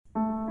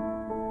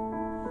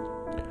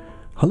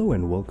Hello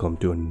and welcome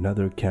to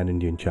another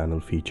Canadian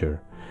channel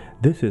feature.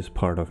 This is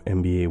part of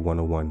MBA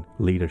 101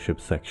 Leadership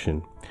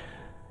section.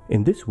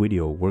 In this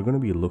video, we're going to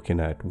be looking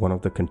at one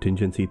of the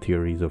contingency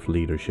theories of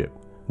leadership,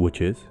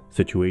 which is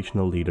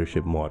Situational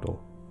Leadership Model.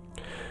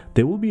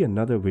 There will be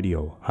another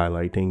video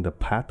highlighting the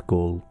Path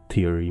Goal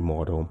Theory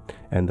Model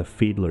and the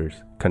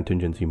Fiedlers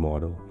Contingency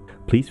Model.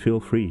 Please feel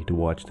free to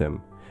watch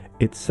them.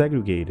 It's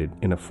segregated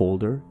in a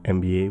folder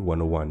MBA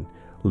 101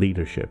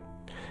 Leadership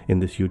in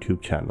this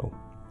YouTube channel.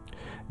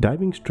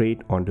 Diving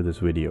straight onto this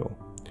video,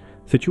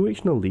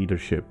 situational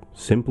leadership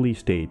simply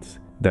states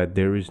that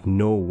there is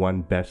no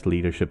one best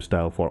leadership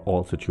style for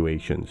all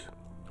situations.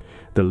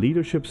 The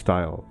leadership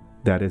style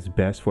that is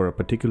best for a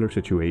particular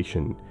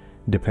situation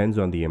depends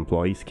on the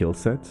employee skill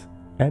sets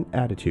and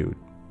attitude.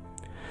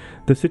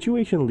 The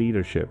situational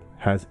leadership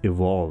has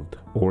evolved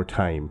over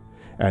time,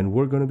 and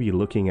we're going to be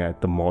looking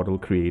at the model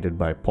created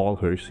by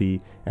Hersey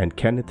and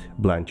Kenneth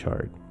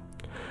Blanchard.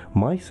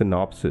 My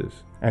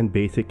synopsis and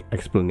basic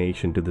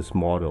explanation to this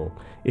model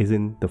is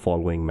in the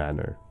following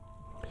manner.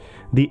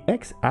 The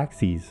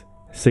x-axis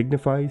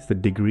signifies the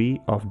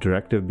degree of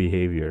directive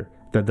behavior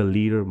that the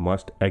leader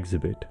must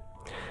exhibit.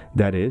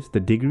 That is, the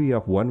degree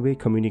of one-way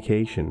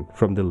communication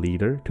from the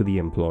leader to the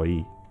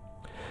employee.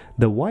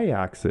 The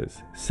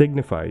y-axis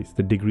signifies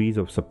the degrees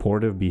of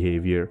supportive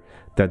behavior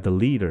that the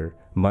leader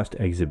must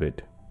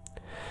exhibit.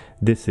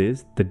 This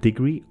is the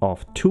degree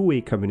of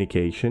two-way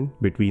communication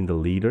between the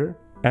leader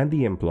and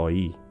the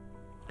employee.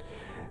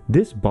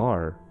 This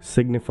bar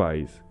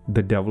signifies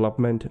the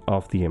development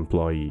of the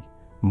employee,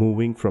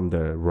 moving from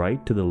the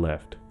right to the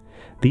left.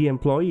 The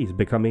employee is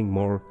becoming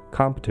more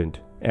competent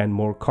and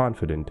more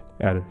confident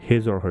at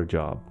his or her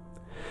job.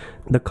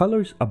 The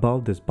colors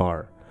above this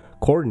bar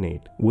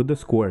coordinate with the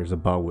squares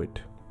above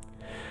it.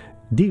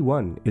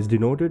 D1 is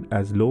denoted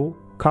as low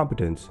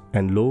competence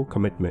and low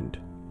commitment.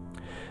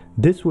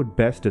 This would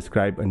best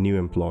describe a new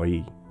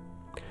employee.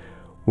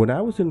 When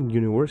I was in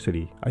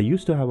university, I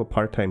used to have a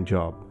part-time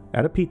job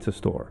at a pizza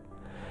store.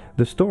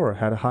 The store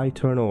had a high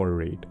turnover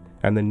rate,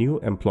 and the new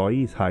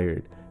employees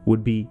hired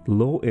would be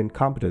low in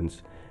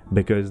competence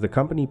because the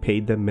company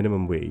paid them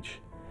minimum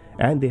wage,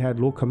 and they had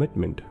low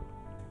commitment.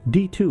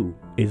 D2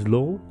 is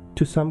low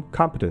to some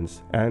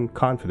competence and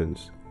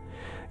confidence.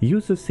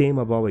 Use the same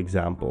above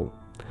example.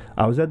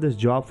 I was at this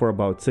job for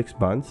about 6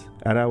 months,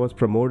 and I was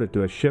promoted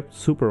to a shift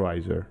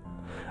supervisor.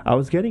 I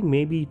was getting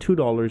maybe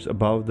 $2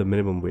 above the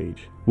minimum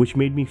wage, which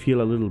made me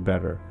feel a little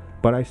better,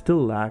 but I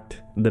still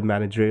lacked the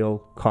managerial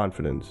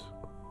confidence.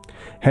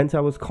 Hence, I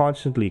was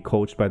constantly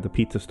coached by the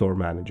pizza store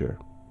manager.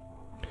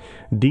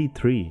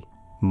 D3,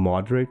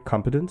 moderate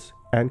competence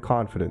and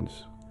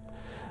confidence.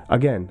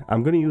 Again,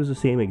 I'm going to use the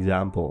same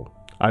example.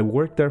 I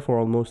worked there for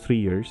almost 3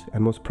 years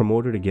and was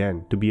promoted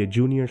again to be a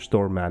junior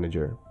store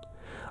manager.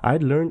 I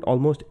had learned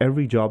almost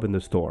every job in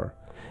the store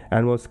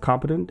and was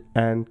competent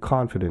and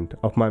confident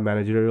of my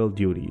managerial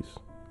duties.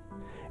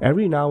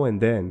 Every now and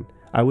then,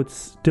 I would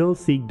still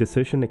seek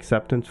decision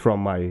acceptance from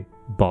my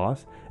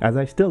boss as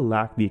I still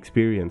lacked the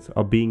experience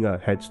of being a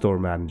head store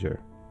manager.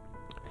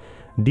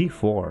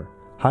 D4,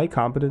 high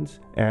competence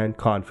and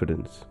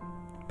confidence.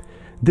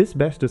 This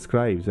best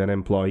describes an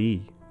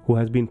employee who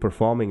has been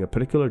performing a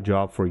particular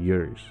job for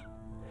years.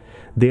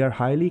 They are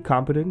highly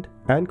competent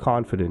and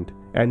confident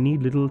and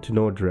need little to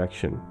no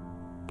direction.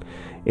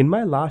 In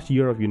my last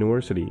year of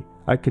university,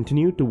 I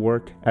continued to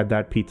work at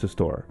that pizza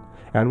store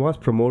and was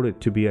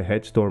promoted to be a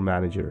head store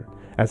manager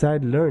as I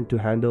had learned to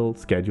handle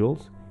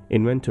schedules,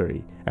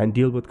 inventory, and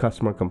deal with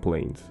customer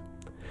complaints.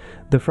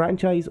 The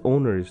franchise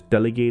owners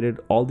delegated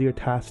all their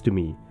tasks to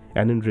me,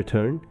 and in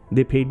return,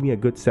 they paid me a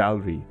good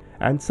salary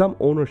and some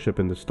ownership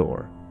in the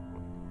store.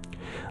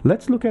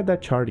 Let's look at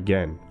that chart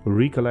again,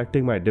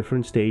 recollecting my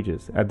different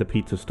stages at the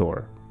pizza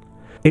store.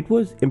 It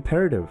was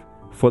imperative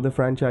for the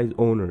franchise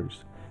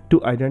owners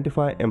to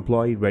identify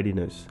employee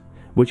readiness,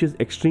 which is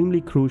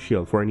extremely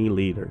crucial for any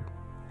leader.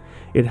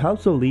 It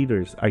helps the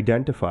leaders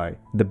identify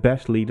the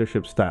best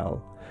leadership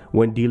style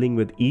when dealing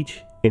with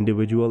each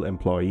individual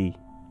employee.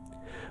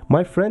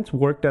 My friends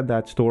worked at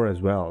that store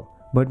as well,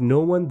 but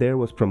no one there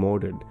was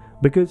promoted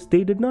because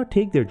they did not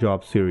take their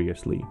job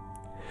seriously.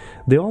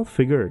 They all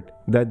figured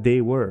that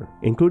they were,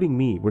 including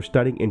me, were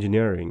studying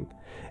engineering,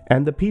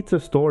 and the pizza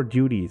store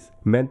duties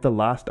meant the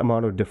last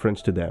amount of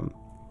difference to them.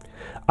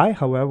 I,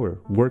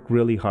 however, worked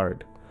really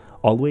hard,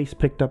 always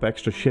picked up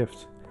extra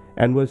shifts,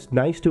 and was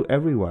nice to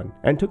everyone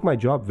and took my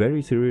job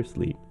very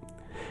seriously.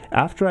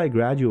 After I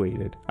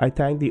graduated, I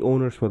thanked the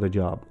owners for the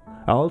job.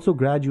 I also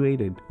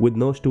graduated with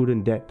no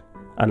student debt,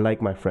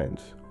 unlike my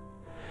friends.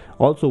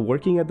 Also,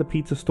 working at the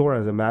pizza store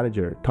as a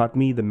manager taught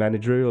me the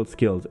managerial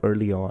skills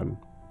early on.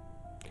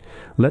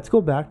 Let's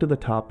go back to the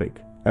topic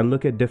and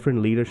look at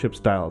different leadership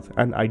styles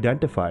and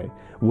identify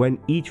when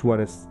each one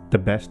is the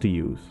best to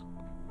use.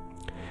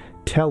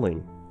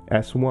 Telling,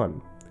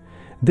 S1.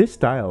 This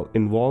style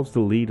involves the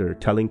leader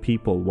telling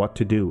people what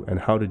to do and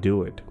how to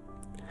do it.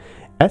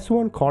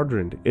 S1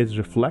 quadrant is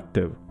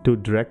reflective to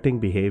directing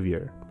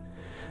behavior.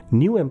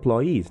 New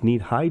employees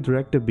need high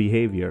directive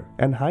behavior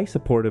and high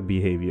supportive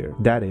behavior.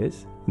 That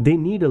is, they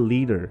need a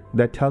leader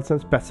that tells them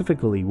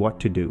specifically what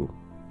to do.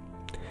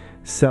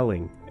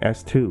 Selling,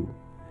 S2.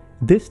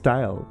 This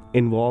style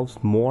involves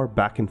more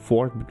back and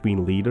forth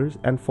between leaders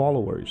and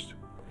followers.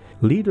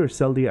 Leaders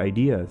sell their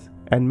ideas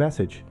and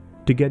message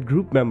to get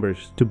group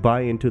members to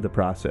buy into the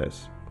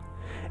process.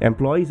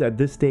 Employees at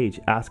this stage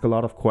ask a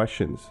lot of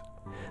questions.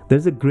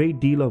 There's a great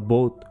deal of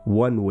both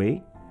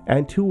one-way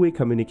and two-way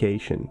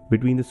communication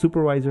between the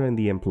supervisor and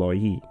the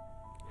employee.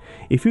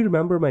 If you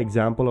remember my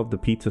example of the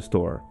pizza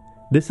store,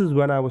 this is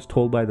when I was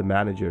told by the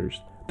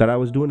managers that I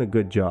was doing a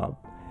good job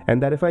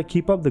and that if I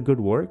keep up the good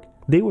work,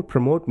 they would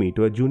promote me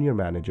to a junior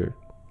manager.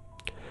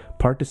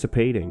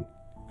 Participating,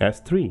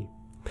 S3.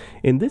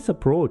 In this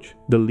approach,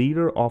 the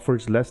leader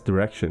offers less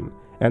direction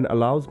and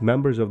allows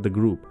members of the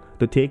group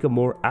to take a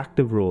more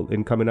active role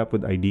in coming up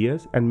with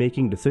ideas and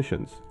making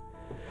decisions.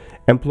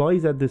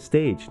 Employees at this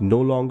stage no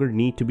longer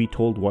need to be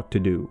told what to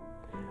do,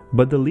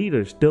 but the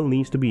leader still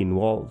needs to be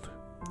involved.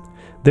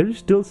 There is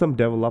still some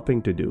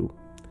developing to do.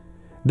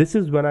 This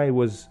is when I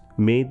was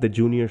made the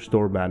junior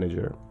store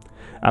manager.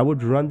 I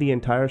would run the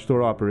entire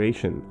store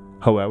operation.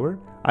 However,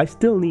 I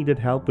still needed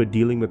help with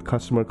dealing with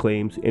customer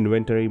claims,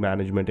 inventory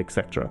management,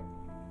 etc.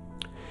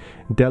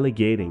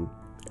 Delegating,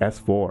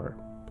 S4.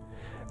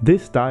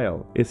 This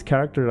style is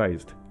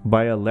characterized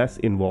by a less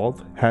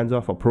involved,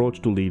 hands-off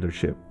approach to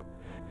leadership.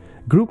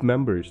 Group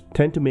members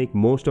tend to make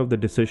most of the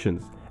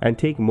decisions and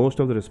take most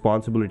of the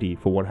responsibility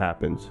for what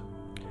happens.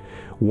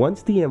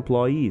 Once the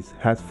employees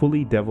has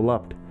fully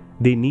developed,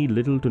 they need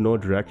little to no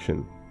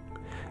direction.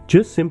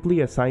 Just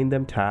simply assign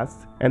them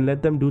tasks and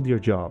let them do their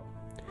job.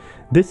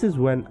 This is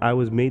when I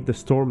was made the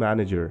store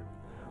manager,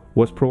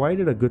 was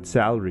provided a good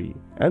salary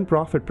and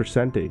profit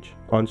percentage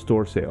on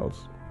store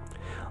sales.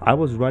 I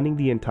was running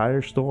the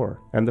entire store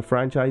and the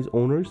franchise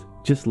owners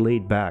just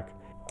laid back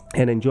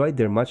and enjoyed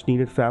their much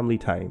needed family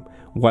time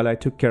while I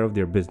took care of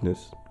their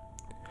business.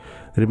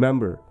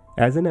 Remember,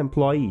 as an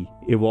employee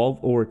evolve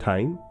over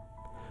time,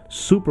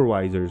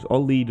 supervisors or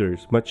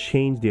leaders must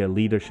change their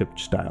leadership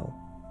style.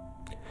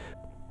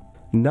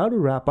 Now to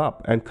wrap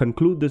up and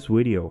conclude this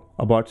video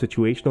about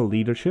situational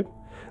leadership,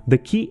 the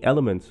key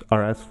elements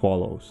are as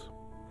follows.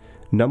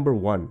 Number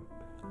 1,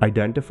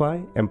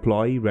 identify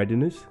employee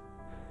readiness,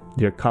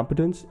 their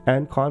competence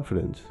and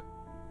confidence.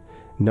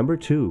 Number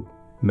 2,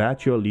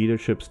 match your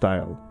leadership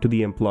style to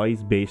the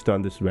employees based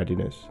on this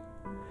readiness.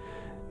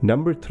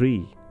 Number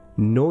 3,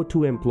 no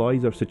two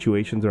employees or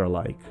situations are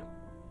alike.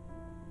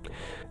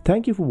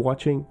 Thank you for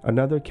watching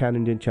another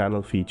Canadian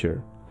channel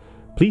feature.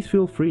 Please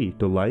feel free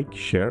to like,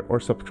 share, or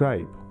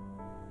subscribe.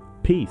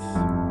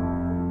 Peace.